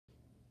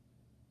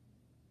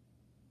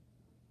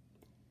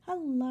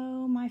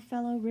Hello, my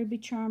fellow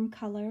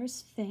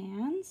RubyCharmColors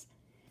fans.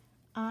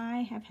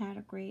 I have had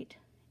a great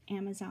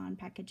Amazon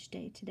package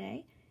day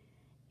today,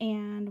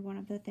 and one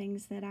of the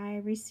things that I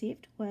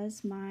received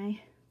was my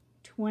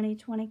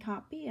 2020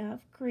 copy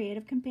of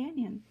Creative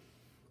Companion.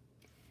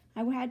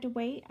 I had to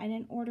wait. I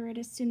didn't order it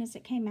as soon as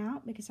it came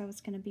out because I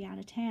was going to be out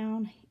of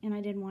town, and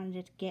I didn't want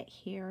it to get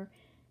here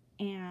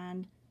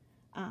and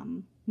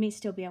me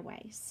still be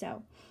away.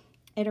 So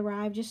it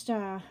arrived just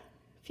a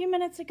few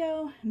minutes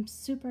ago. I'm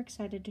super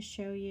excited to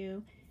show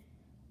you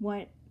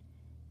what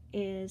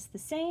is the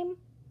same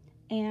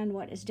and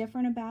what is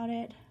different about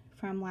it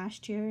from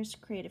last year's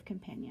Creative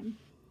Companion.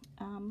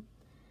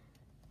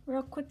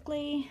 Real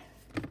quickly,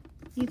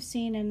 you've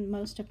seen in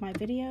most of my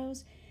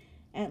videos,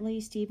 at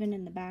least even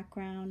in the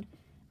background,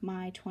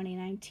 my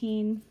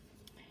 2019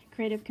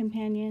 Creative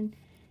Companion.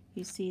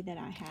 You see that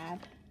I have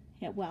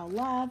it well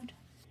loved,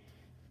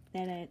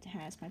 that it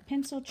has my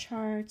pencil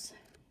charts,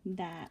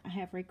 that I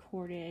have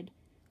recorded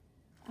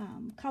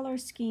color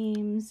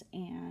schemes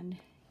and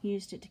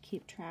used it to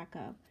keep track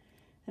of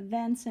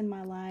events in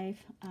my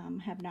life.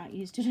 Have not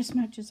used it as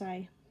much as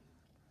I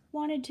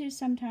wanted to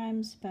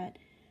sometimes, but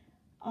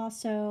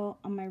also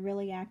on my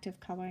really active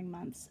coloring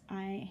months,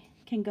 I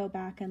can go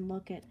back and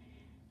look at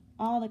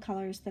all the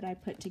colors that I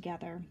put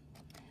together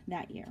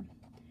that year.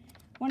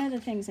 One of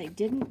the things I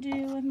didn't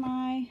do with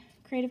my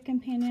Creative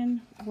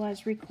Companion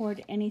was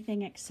record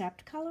anything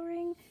except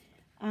coloring,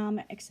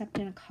 except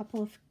in a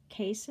couple of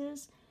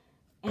cases.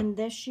 And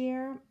this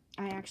year,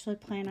 I actually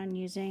plan on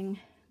using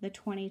the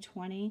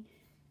 2020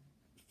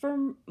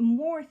 for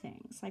more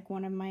things. Like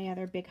one of my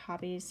other big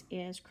hobbies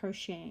is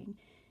crocheting.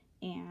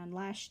 And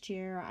last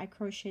year, I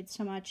crocheted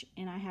so much,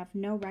 and I have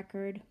no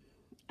record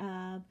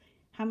of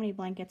how many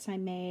blankets I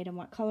made and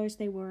what colors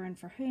they were and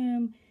for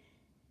whom.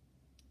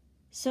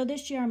 So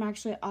this year, I'm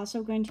actually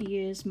also going to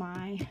use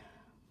my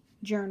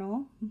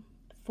journal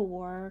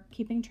for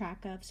keeping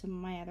track of some of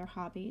my other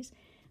hobbies,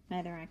 my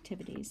other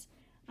activities.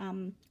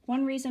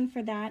 One reason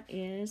for that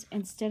is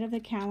instead of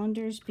the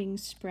calendars being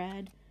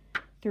spread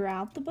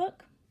throughout the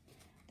book,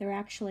 they're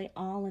actually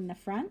all in the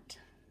front,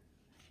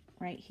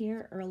 right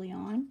here, early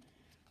on.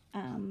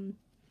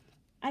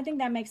 I think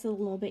that makes it a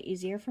little bit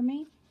easier for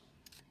me.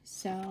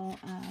 So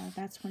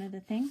that's one of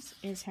the things,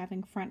 is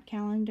having front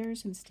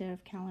calendars instead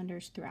of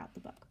calendars throughout the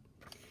book.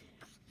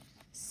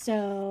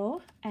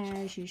 So,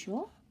 as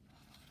usual,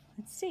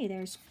 let's see,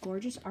 there's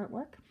gorgeous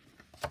artwork.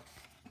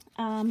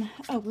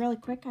 Oh, really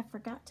quick, I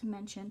forgot to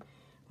mention,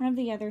 one of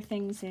the other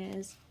things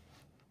is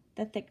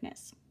the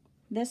thickness.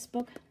 This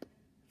book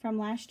from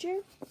last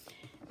year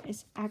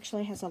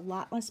actually has a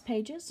lot less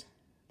pages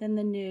than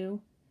the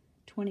new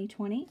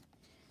 2020.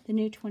 The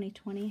new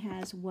 2020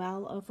 has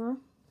well over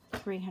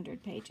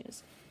 300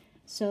 pages.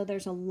 So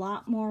there's a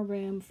lot more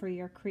room for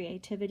your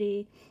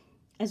creativity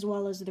as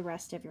well as the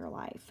rest of your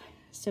life.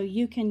 So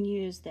you can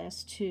use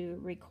this to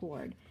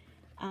record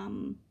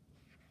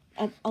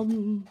a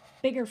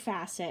bigger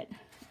facet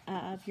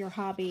of your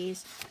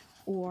hobbies,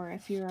 or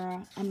if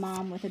you're a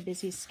mom with a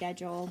busy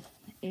schedule,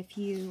 if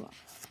you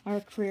are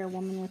a career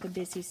woman with a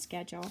busy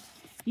schedule,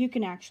 you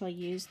can actually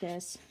use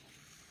this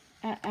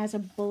as a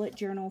bullet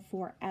journal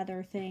for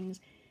other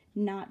things,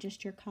 not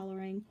just your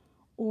coloring,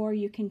 or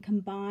you can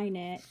combine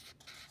it,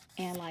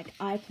 and like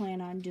I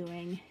plan on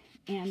doing,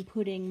 and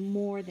putting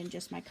more than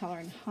just my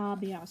coloring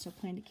hobby. I also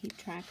plan to keep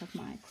track of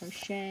my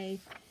crochet.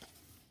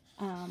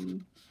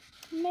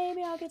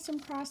 Maybe I'll get some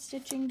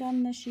cross-stitching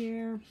done this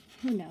year.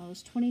 Who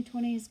knows?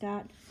 2020's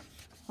got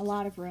a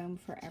lot of room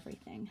for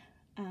everything.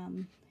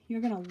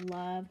 You're going to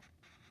love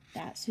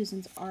that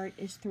Susan's art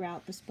is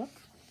throughout this book.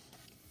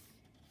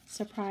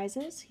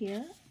 Surprises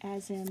here,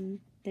 as in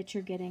that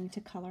you're getting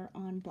to color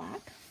on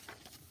black.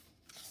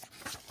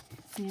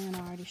 And I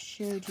already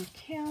showed you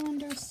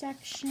calendar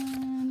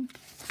section.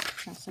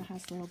 It also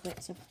has little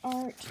bits of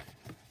art.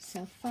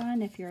 So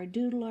fun. If you're a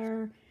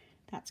doodler,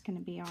 that's going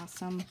to be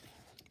awesome.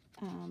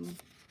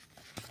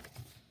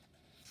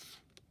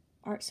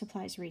 Art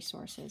supplies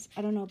resources.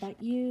 I don't know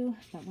about you,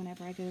 but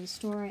whenever I go to the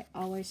store, I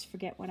always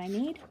forget what I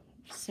need.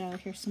 So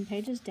here's some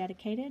pages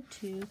dedicated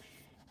to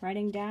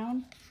writing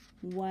down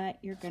what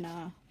you're going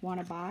to want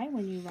to buy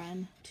when you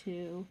run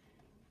to,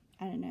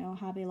 I don't know,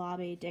 Hobby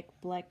Lobby, Dick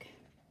Blick,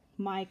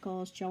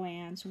 Michael's,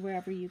 Joann's,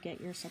 wherever you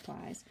get your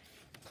supplies.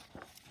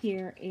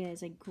 Here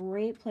is a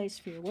great place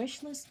for your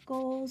wish list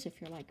goals.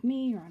 If you're like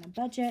me, you're on a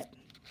budget,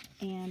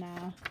 and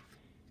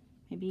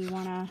maybe you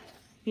want to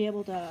be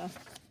able to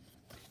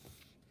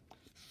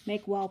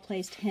make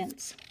well-placed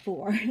hints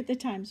for the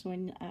times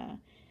when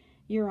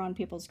you're on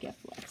people's gift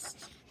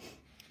lists.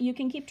 You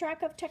can keep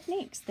track of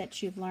techniques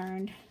that you've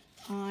learned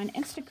on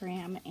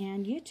Instagram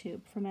and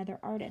YouTube from other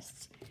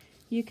artists.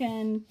 You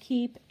can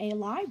keep a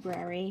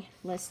library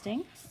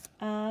listing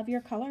of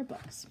your color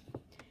books.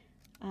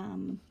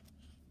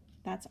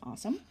 That's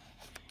awesome.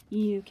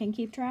 You can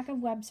keep track of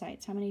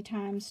websites. How many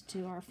times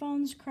do our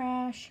phones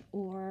crash,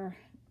 or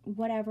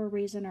whatever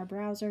reason, our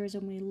browsers,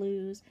 and we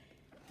lose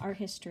our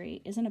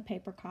history? Isn't a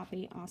paper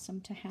copy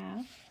awesome to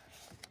have?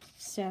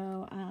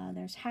 So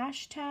there's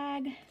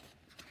hashtag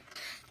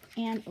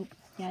And, oh,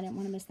 yeah, I didn't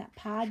want to miss that.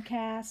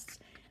 Podcasts.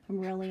 I'm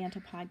really into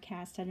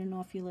podcasts. I don't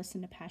know if you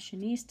listen to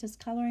Passionistas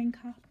coloring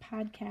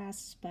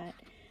podcasts, but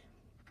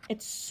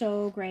it's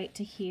so great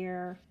to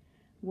hear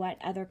what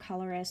other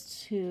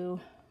colorists who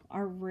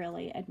are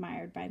really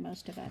admired by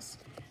most of us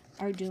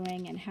are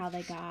doing and how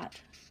they got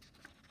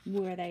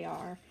where they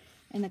are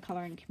in the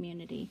coloring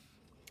community.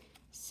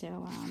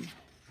 So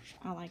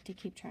I like to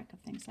keep track of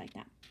things like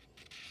that.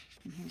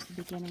 And here's the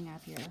beginning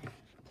of your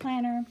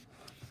planner.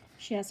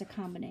 She has a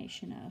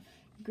combination of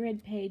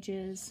grid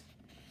pages,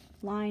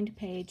 lined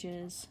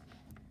pages,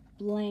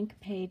 blank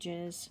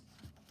pages,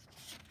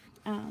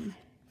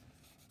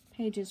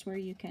 pages where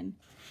you can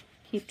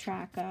keep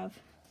track of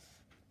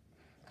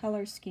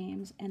color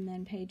schemes, and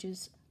then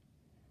pages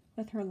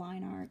with her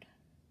line art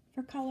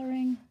for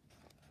coloring,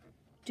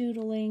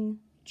 doodling,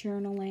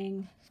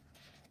 journaling.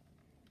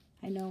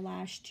 I know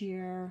last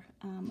year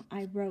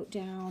I wrote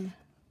down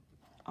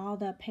all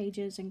the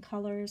pages and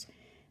colors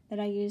that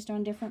I used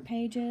on different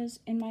pages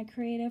in my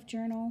creative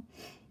journal,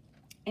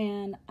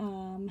 and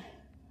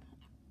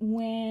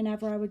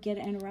whenever I would get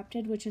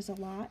interrupted, which is a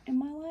lot in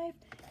my life,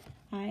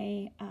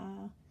 I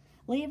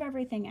leave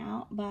everything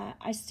out, but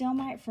I still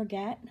might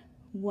forget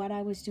what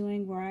I was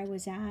doing, where I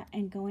was at,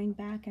 and going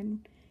back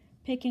and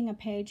picking a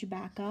page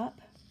back up,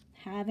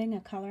 having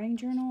a coloring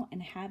journal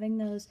and having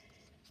those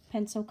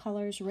pencil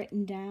colors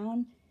written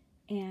down,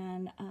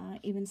 and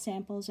even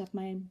samples of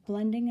my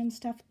blending and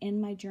stuff in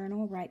my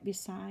journal right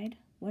beside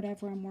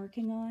whatever I'm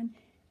working on.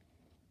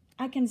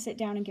 I can sit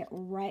down and get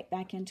right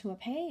back into a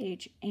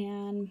page,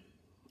 and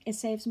it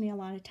saves me a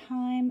lot of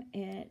time.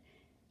 It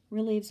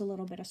relieves a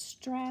little bit of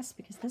stress,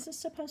 because this is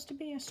supposed to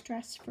be a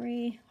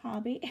stress-free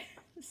hobby.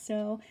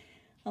 So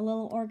a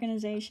little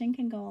organization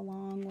can go a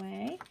long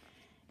way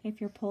if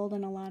you're pulled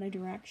in a lot of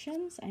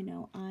directions. I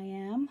know I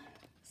am,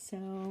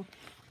 so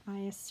I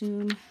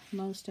assume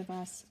most of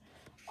us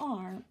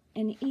are.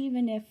 And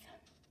even if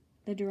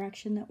the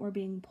direction that we're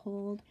being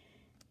pulled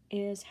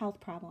is health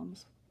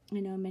problems, I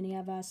know many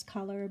of us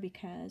color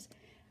because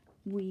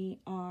we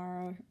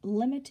are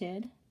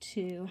limited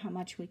to how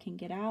much we can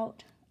get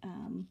out,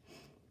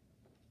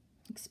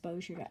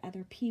 exposure to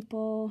other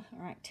people,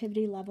 our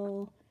activity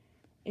level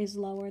is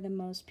lower than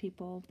most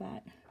people,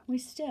 but we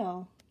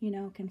still, you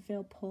know, can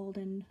feel pulled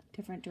in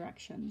different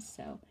directions.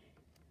 So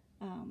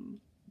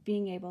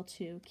being able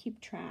to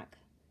keep track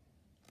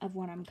of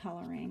what I'm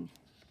coloring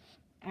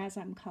as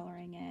I'm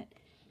coloring it,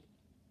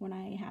 when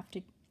I have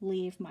to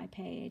leave my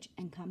page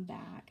and come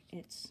back,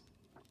 it's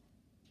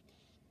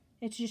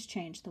just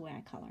changed the way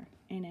I color,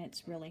 and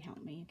it's really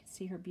helped me. You can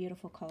see her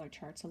beautiful color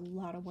charts. A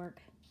lot of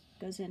work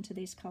goes into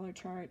these color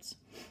charts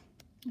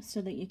so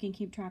that you can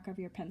keep track of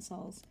your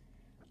pencils.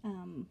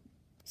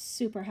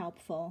 Super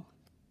helpful.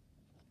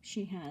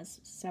 She has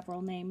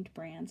several named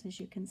brands, as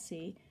you can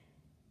see,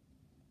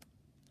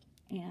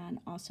 and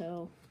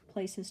also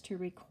places to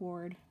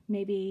record.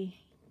 Maybe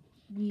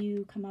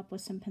you come up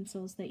with some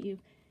pencils that you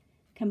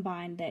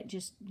combine that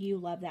just you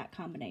love that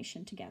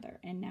combination together,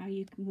 and now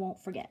you won't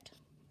forget.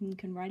 You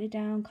can write it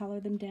down, color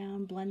them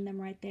down, blend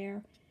them right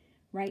there,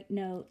 write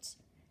notes,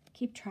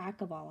 keep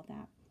track of all of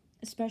that,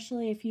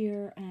 especially if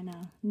you're in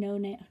a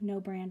no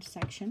brand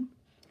section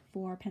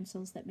for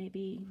pencils that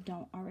maybe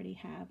don't already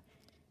have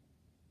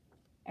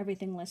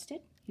everything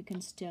listed. You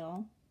can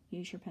still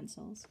use your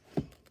pencils,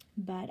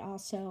 but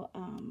also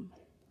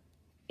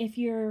if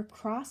you're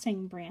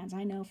crossing brands,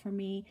 I know for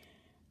me,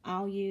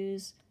 I'll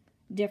use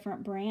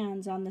different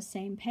brands on the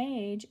same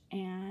page,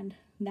 and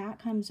that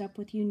comes up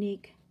with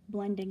unique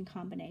blending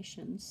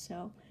combinations.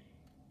 So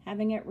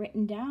having it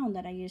written down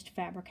that I used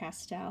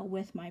Faber-Castell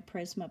with my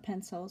Prisma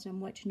pencils and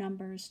which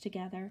numbers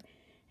together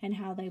and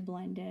how they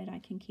blended, I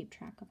can keep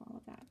track of all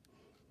of that.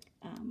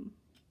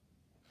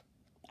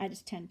 I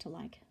just tend to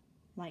like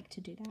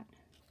to do that.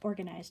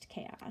 Organized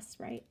chaos,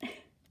 right?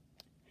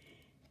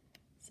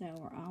 So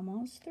we're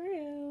almost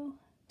through.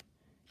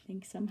 I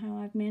think somehow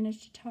I've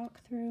managed to talk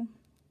through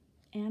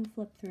and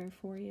flip through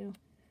for you.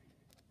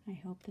 I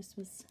hope this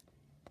was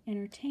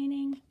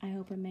entertaining. I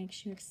hope it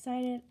makes you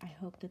excited. I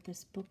hope that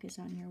this book is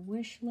on your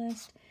wish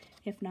list,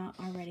 if not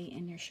already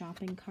in your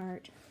shopping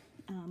cart.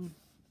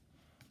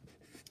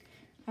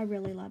 I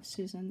really love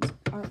Susan's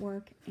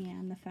artwork,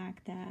 and the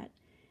fact that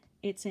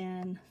it's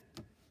in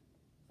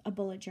a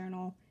bullet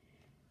journal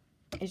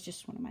is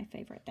just one of my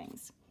favorite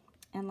things.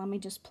 And let me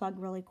just plug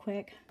really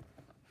quick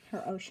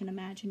her Ocean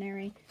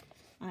Imaginary.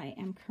 I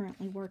am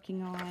currently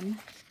working on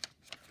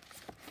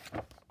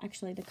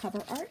actually the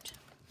cover art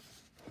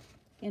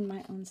in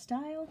my own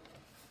style.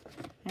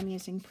 I'm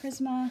using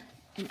Prisma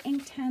and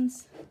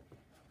Inktense,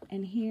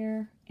 and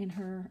here in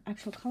her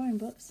actual coloring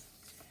books,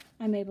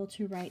 I'm able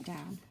to write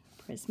down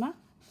Prisma,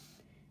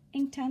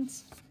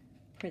 Inktense,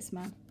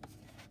 Prisma,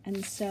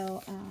 and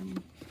so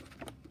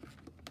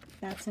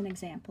that's an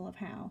example of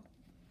how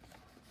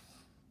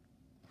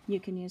you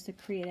can use the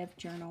creative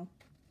journal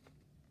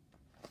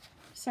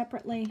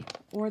separately,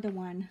 or the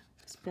one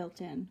that's built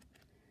in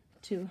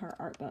to her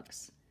art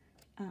books.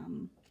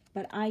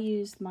 But I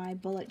used my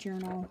bullet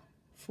journal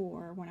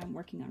for when I'm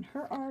working on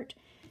her art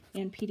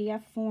in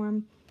PDF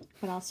form,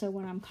 but also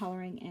when I'm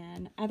coloring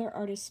in other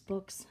artists'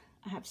 books.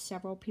 I have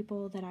several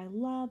people that I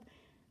love: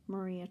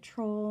 Maria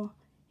Troll,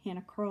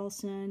 Hannah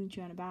Carlson,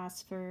 Joanna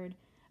Basford,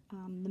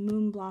 the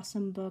Moon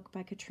Blossom book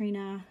by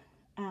Katrina.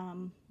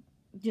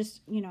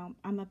 Just, you know,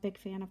 I'm a big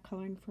fan of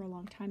coloring for a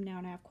long time now,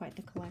 and I have quite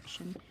the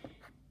collection.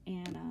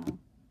 And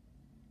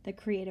the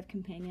Creative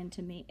Companion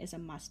to me is a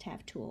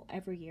must-have tool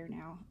every year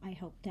now. I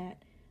hope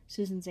that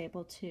Susan's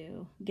able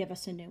to give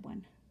us a new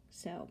one.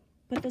 So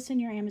put this in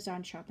your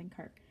Amazon shopping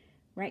cart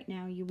right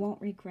now. You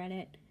won't regret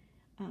it.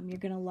 You're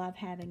going to love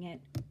having it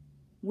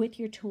with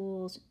your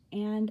tools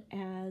and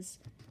as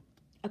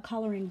a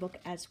coloring book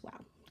as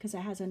well, because it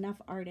has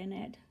enough art in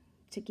it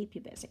to keep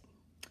you busy.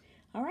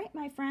 All right,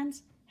 my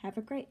friends, have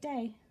a great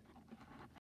day.